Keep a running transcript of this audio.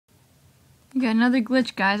We got another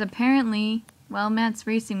glitch, guys. Apparently, while Matt's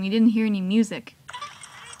racing, we didn't hear any music.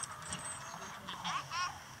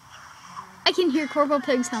 I can hear Corporal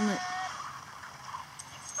Pig's helmet.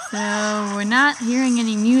 So, we're not hearing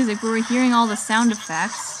any music, but we're hearing all the sound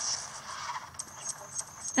effects.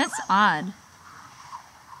 That's odd.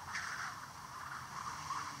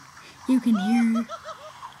 You can hear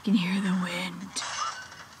the wind.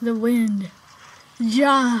 the wind.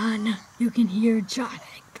 John, you can hear John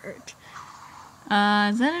Egbert.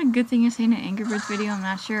 Is that a good thing to say in an Angry Birds video? I'm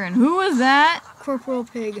not sure. And who was that? Corporal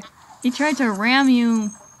Pig. He tried to ram you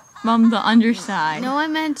from the underside. No, I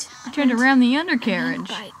meant... He tried to ram the I meant undercarriage.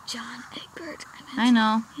 by John Egbert. I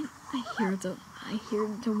know. I hear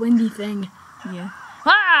the windy thing. Yeah.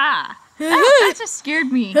 Ah! That just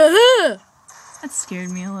scared me. That scared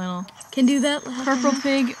me a little. Can do that. Corporal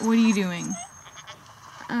Pig, what are you doing?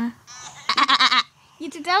 You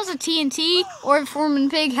think that was a TNT, or Foreman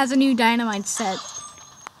Pig has a new dynamite set?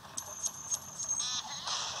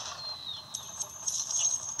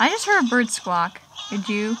 I just heard a bird squawk. Did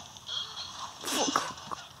you?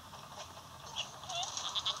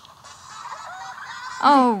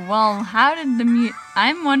 Oh, well, how did the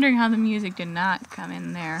I'm wondering how the music did not come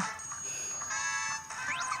in there.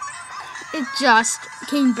 It just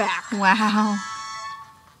came back. Wow.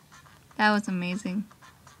 That was amazing.